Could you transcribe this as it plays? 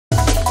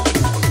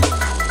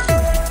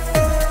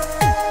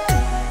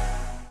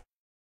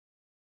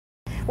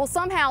Well,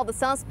 somehow the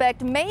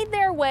suspect made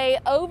their way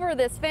over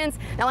this fence.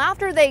 Now,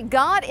 after they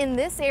got in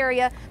this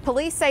area,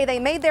 police say they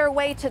made their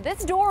way to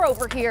this door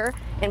over here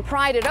and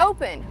pried it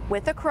open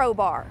with a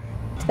crowbar.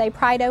 They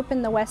pried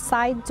open the west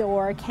side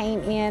door,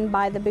 came in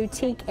by the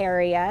boutique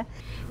area.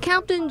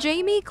 Captain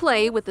Jamie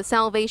Clay with the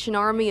Salvation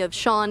Army of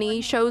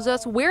Shawnee shows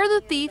us where the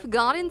thief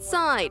got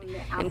inside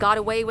and got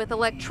away with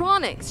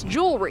electronics,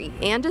 jewelry,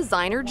 and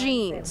designer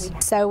jeans.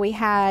 So we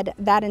had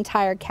that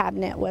entire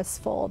cabinet was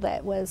full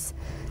that was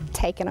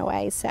taken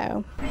away.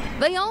 So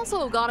they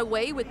also got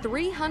away with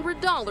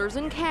 $300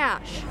 in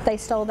cash. They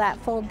stole that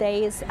full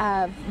day's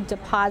of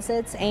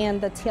deposits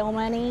and the till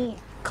money.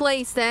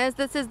 Clay says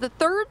this is the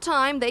third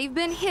time they've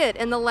been hit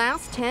in the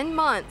last 10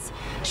 months.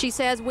 She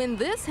says when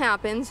this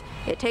happens,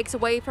 it takes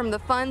away from the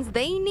funds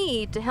they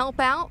need to help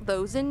out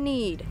those in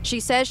need. She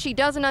says she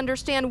doesn't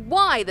understand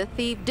why the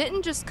thief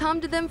didn't just come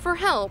to them for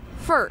help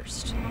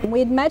first.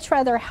 We'd much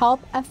rather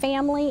help a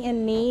family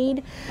in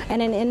need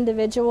and an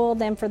individual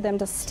than for them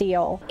to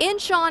steal. In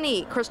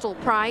Shawnee, Crystal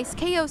Price,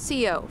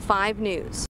 KOCO 5 News.